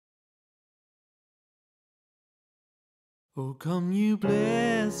Oh, come you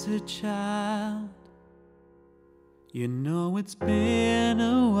blessed child, you know it's been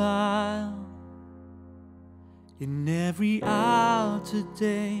a while. In every hour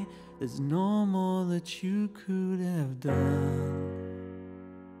today, there's no more that you could have done.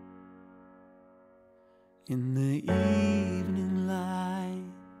 In the evening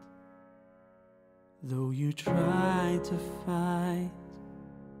light, though you try to fight,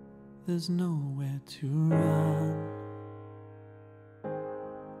 there's nowhere to run.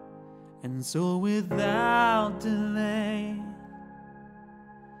 And so without delay,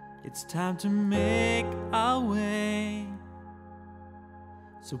 it's time to make our way.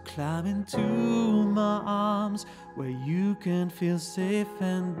 So climb into my arms, where you can feel safe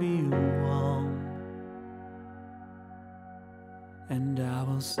and be warm. And I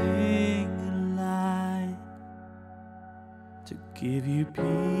will sing a line to give you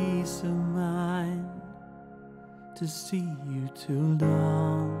peace of mind, to see you till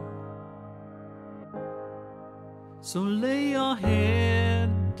dawn. So lay your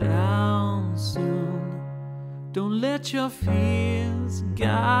head down soon, don't let your fears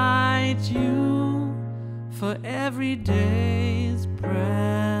guide you, for every day is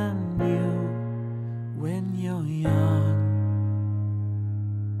brand new when you're young.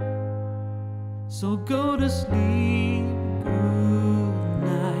 So go to sleep, good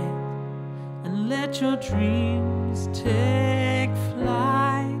night, and let your dreams take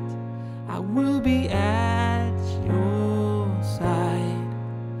flight. I will be at